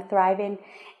of them thriving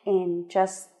in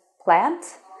just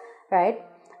plants, right?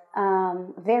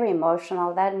 Very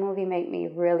emotional. That movie made me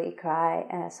really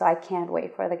cry. So I can't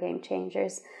wait for the Game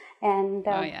Changers. And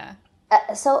Oh, yeah.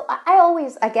 so I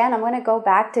always, again, I'm going to go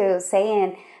back to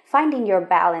saying finding your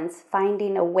balance,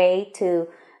 finding a way to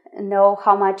know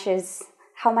how much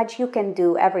you can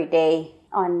do every day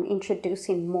on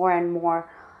introducing more and more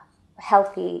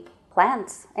healthy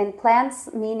plants. And plants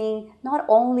meaning not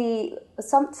only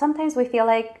sometimes I feel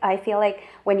like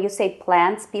when you say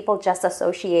plants, people just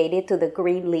associate it to the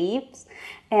green leaves,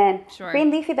 and Sure.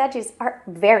 green leafy veggies are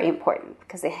very important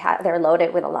because they're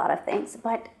loaded with a lot of things,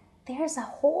 but there's a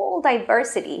whole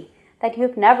diversity that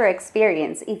you've never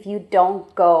experienced if you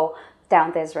don't go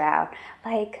down this route.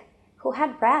 Like, who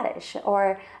had radish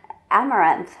or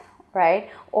amaranth, right?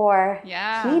 Or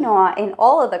quinoa in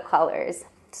all of the colors.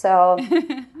 So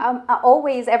I'm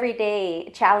always every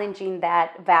day challenging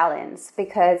that balance,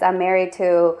 because I'm married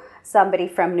to somebody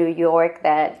from New York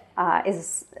that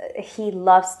he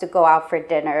loves to go out for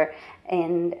dinner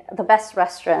in the best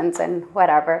restaurants and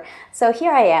whatever. So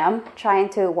here I am trying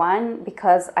to,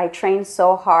 because I train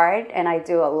so hard and I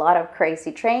do a lot of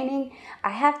crazy training, I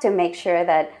have to make sure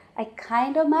that I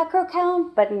kind of macro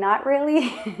count, but not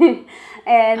really.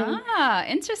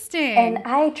 Interesting. And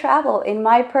I travel in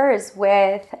my purse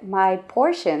with my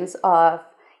portions of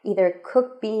either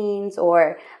cooked beans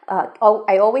or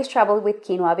I always travel with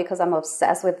quinoa because I'm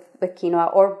obsessed with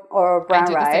quinoa or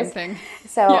brown rice. I do the same thing.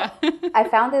 So I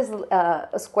found these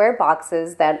square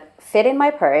boxes that fit in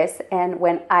my purse, and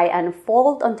when I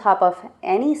unfold on top of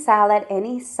any salad,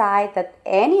 any side that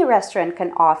any restaurant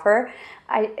can offer,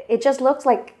 it just looks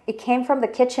like it came from the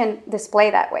kitchen display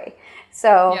that way.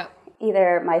 So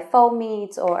either my faux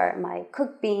meats or my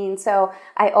cooked beans. So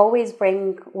I always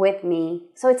bring with me.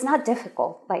 So it's not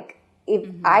difficult. Like, if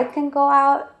I can go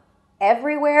out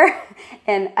everywhere,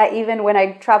 and even when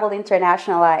I traveled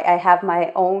international, I have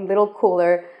my own little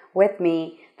cooler with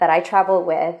me that I travel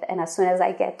with. And as soon as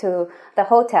I get to the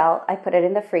hotel, I put it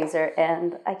in the freezer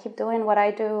and I keep doing what I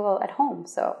do at home.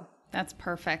 So that's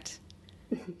perfect.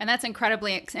 And that's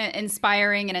incredibly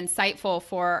inspiring and insightful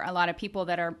for a lot of people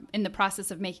that are in the process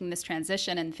of making this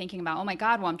transition and thinking about, oh my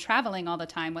God, well, I'm traveling all the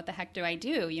time. What the heck do I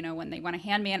do? You know, when they want to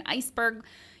hand me an iceberg,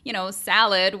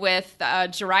 salad with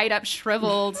dried up,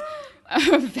 shriveled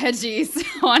veggies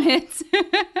on it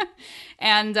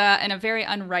and a very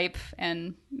unripe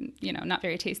and, not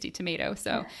very tasty tomato.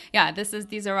 So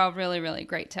these are all really, really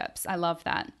great tips. I love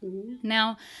that. Mm-hmm.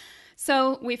 Now,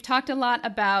 so we've talked a lot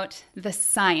about the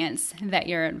science that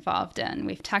you're involved in.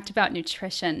 We've talked about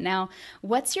nutrition. Now,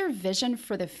 what's your vision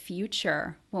for the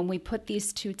future when we put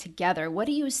these two together? What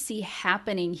do you see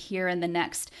happening here in the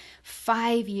next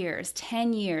 5 years,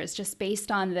 10 years, just based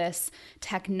on this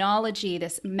technology,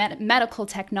 this medical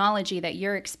technology that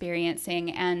you're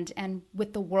experiencing, and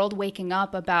with the world waking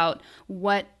up about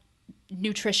what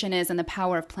nutrition is and the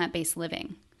power of plant-based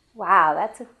living? Wow,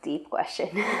 that's a deep question.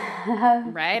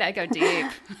 Right? I go deep.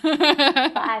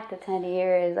 5 to 10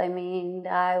 years. I mean,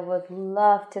 I would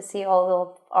love to see all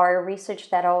of our research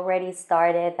that already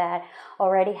started, that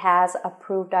already has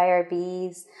approved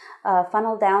IRBs,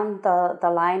 funnel down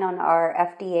the line on our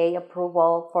FDA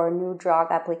approval for new drug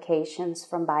applications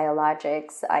from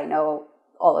biologics. I know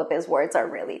all of these words are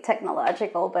really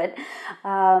technological, but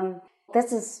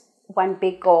this is one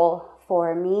big goal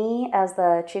for me as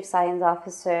the Chief Science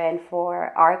Officer and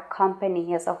for our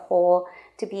company as a whole,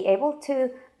 to be able to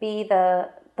be the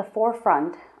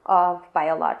forefront of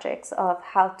biologics, of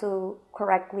how to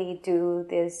correctly do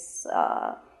these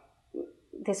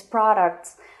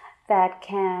products that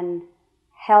can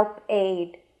help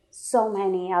aid so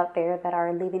many out there that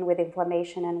are living with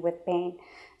inflammation and with pain.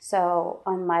 So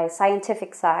on my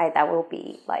scientific side, that will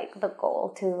be like the goal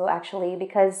to actually,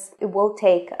 because it will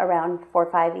take around 4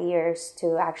 or 5 years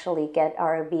to actually get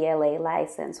our BLA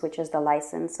license, which is the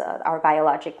license, our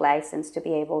biologic license, to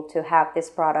be able to have this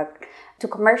product, to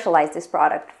commercialize this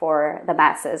product for the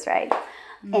masses, right?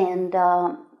 Mm-hmm. And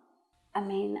I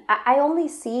mean, I only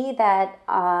see that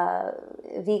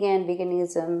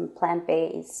veganism,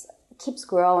 plant-based keeps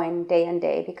growing day and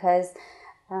day because,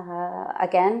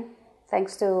 again,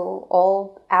 thanks to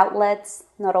all outlets,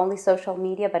 not only social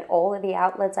media, but all of the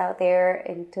outlets out there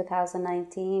in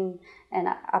 2019. And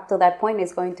up to that point,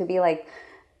 it's going to be like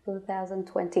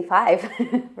 2025,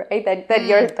 right? That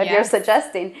you're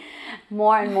suggesting.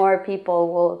 More and more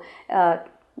people will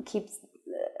keep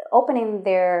opening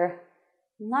their,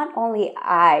 not only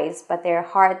eyes, but their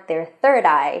heart, their third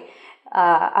eye,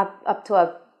 up to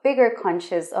a bigger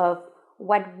conscious of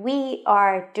what we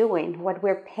are doing, what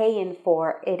we're paying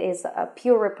for, it is a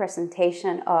pure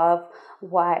representation of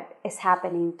what is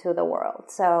happening to the world.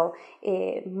 So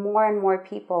more and more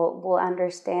people will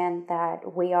understand that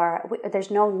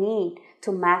there's no need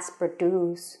to mass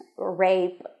produce or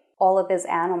rape all of these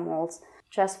animals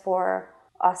just for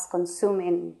us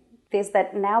consuming this,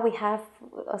 that now we have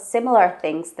similar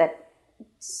things that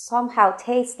somehow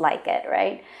taste like it,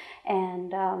 right?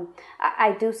 And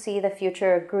I do see the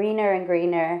future greener and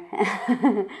greener.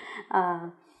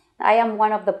 I am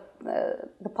one of the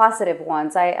positive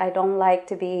ones. I don't like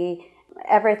to be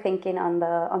ever thinking on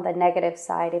the negative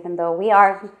side, even though we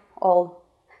are all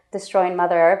destroying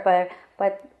Mother Earth,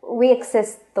 but we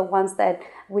exist, the ones that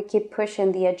we keep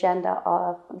pushing the agenda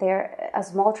of a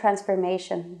small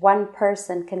transformation. One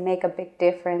person can make a big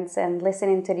difference. And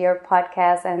listening to your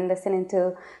podcast and listening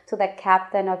to the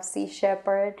captain of Sea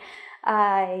Shepherd,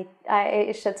 I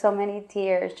shed so many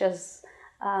tears just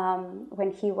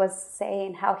when he was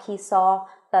saying how he saw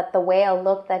that the whale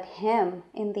looked at him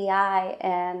in the eye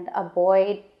and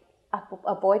avoid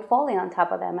falling on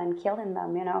top of them and killing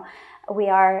them. We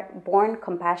are born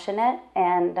compassionate,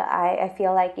 and I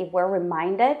feel like if we're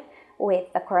reminded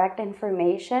with the correct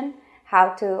information how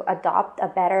to adopt a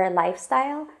better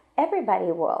lifestyle,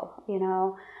 everybody will.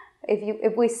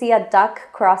 If we see a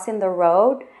duck crossing the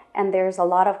road and there's a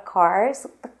lot of cars,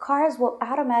 the cars will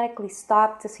automatically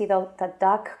stop to see the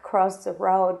duck cross the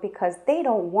road because they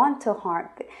don't want to harm.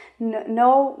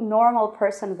 No normal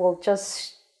person will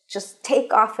just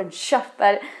take off and shove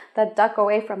that duck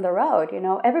away from the road.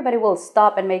 Everybody will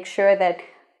stop and make sure that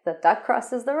the duck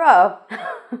crosses the road.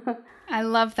 I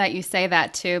love that you say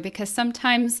that too, because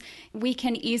sometimes we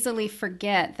can easily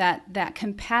forget that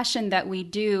compassion that we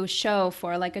do show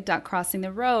for like a duck crossing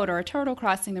the road or a turtle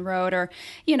crossing the road, or,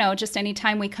 just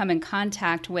anytime we come in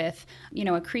contact with,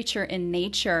 a creature in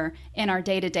nature in our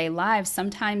day-to-day lives,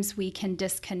 sometimes we can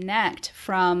disconnect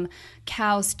from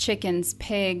cows, chickens,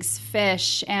 pigs,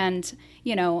 fish, and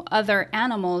other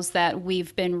animals that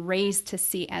we've been raised to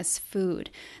see as food.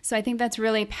 So I think that's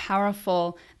really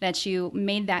powerful that you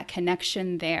made that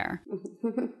connection there.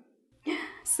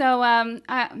 So,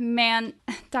 man,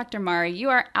 Dr. Mari, you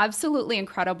are absolutely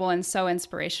incredible and so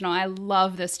inspirational. I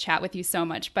love this chat with you so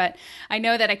much, but I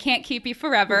know that I can't keep you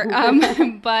forever.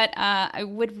 But I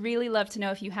would really love to know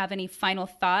if you have any final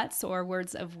thoughts or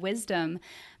words of wisdom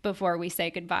before we say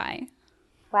goodbye.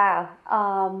 Wow.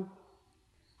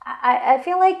 I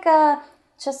feel like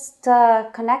just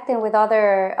connecting with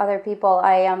other people.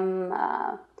 I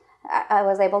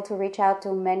was able to reach out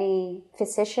to many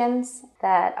physicians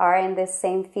that are in this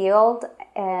same field,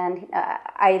 and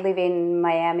I live in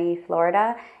Miami,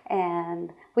 Florida,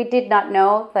 and we did not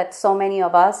know that so many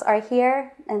of us are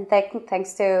here, and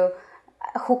thanks to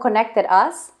who connected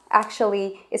us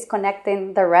actually is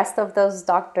connecting the rest of those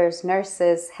doctors,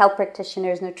 nurses, health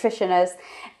practitioners, nutritionists.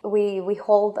 We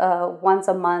hold once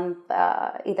a month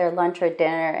either lunch or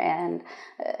dinner, and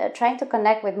trying to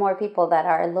connect with more people that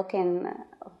are looking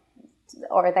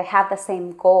or they have the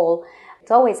same goal.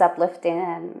 It's always uplifting,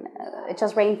 and it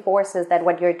just reinforces that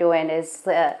what you're doing is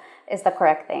the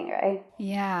correct thing, right?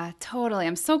 Yeah, totally.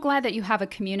 I'm so glad that you have a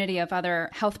community of other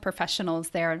health professionals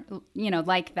there,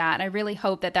 like that. I really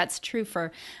hope that that's true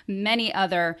for many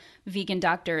other vegan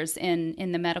doctors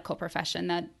in the medical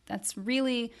profession. That's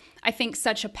really, I think,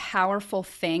 such a powerful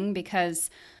thing, because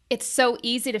it's so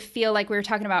easy to feel like we were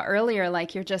talking about earlier,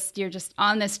 like you're just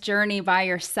on this journey by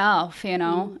yourself,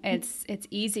 Mm-hmm. It's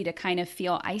easy to kind of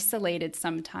feel isolated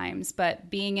sometimes, but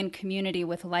being in community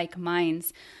with like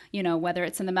minds, whether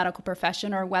it's in the medical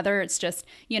profession or whether it's just,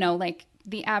 like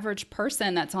the average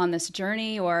person that's on this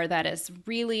journey or that is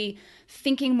really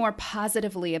thinking more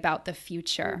positively about the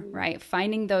future, mm-hmm. right?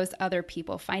 Finding those other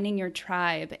people, finding your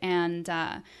tribe, and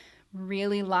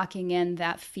really locking in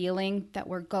that feeling that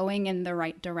we're going in the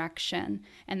right direction,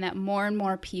 and that more and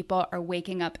more people are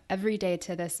waking up every day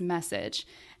to this message.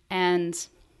 And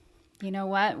you know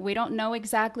what? We don't know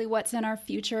exactly what's in our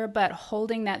future, but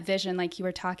holding that vision like you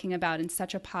were talking about in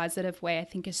such a positive way, I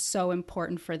think is so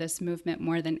important for this movement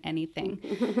more than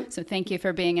anything. So thank you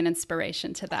for being an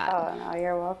inspiration to that. Oh, no,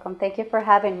 you're welcome. Thank you for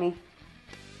having me.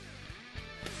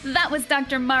 That was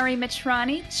Dr. Mari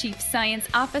Mitrani, Chief Science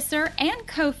Officer and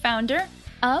co-founder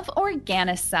of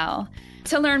Organicell.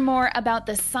 To learn more about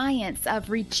the science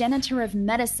of regenerative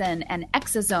medicine and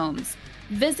exosomes,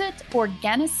 visit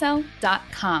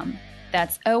Organicell.com.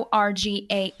 That's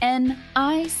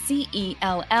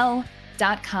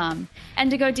ORGANICELL.com.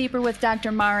 And to go deeper with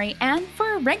Dr. Mari and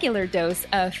for a regular dose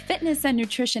of fitness and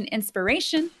nutrition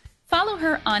inspiration, follow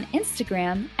her on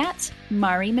Instagram at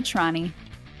Mari Mitrani.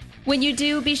 When you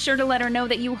do, be sure to let her know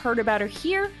that you heard about her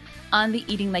here on the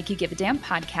Eating Like You Give a Damn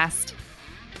podcast.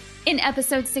 In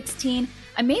episode 16,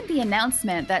 I made the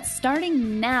announcement that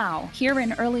starting now, here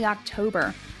in early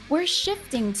October, we're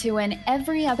shifting to an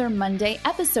every other Monday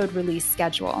episode release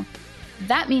schedule.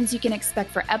 That means you can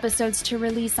expect for episodes to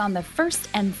release on the first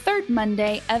and third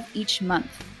Monday of each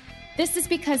month. This is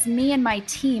because me and my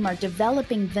team are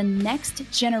developing the next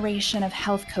generation of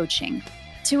health coaching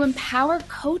to empower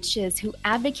coaches who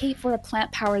advocate for a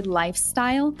plant-powered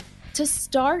lifestyle to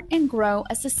start and grow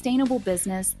a sustainable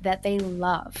business that they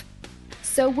love.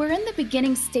 So we're in the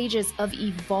beginning stages of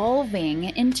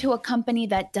evolving into a company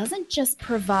that doesn't just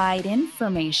provide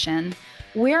information.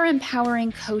 We're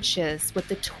empowering coaches with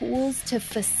the tools to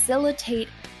facilitate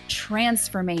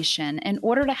transformation in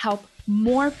order to help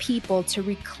more people to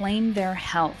reclaim their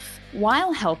health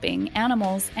while helping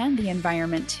animals and the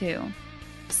environment too.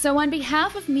 So on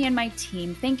behalf of me and my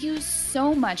team, thank you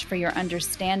so much for your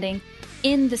understanding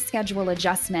in the schedule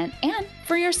adjustment and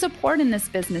for your support in this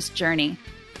business journey.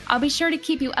 I'll be sure to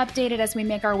keep you updated as we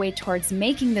make our way towards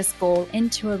making this goal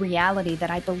into a reality that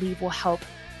I believe will help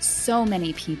so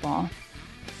many people.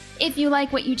 If you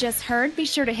like what you just heard, be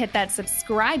sure to hit that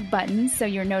subscribe button so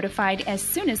you're notified as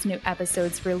soon as new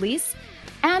episodes release.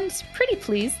 And pretty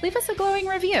please, leave us a glowing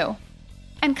review.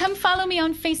 And come follow me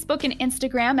on Facebook and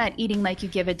Instagram at Eating Like You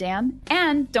Give a Damn.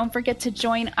 And don't forget to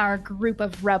join our group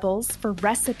of rebels for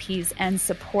recipes and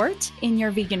support in your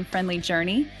vegan-friendly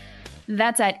journey.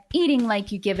 That's at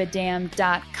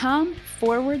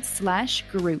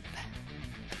eatinglikeyougiveadamn.com/group.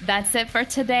 That's it for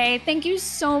today. Thank you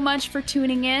so much for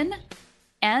tuning in.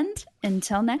 And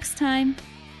until next time,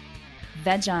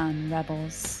 veg on,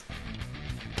 rebels.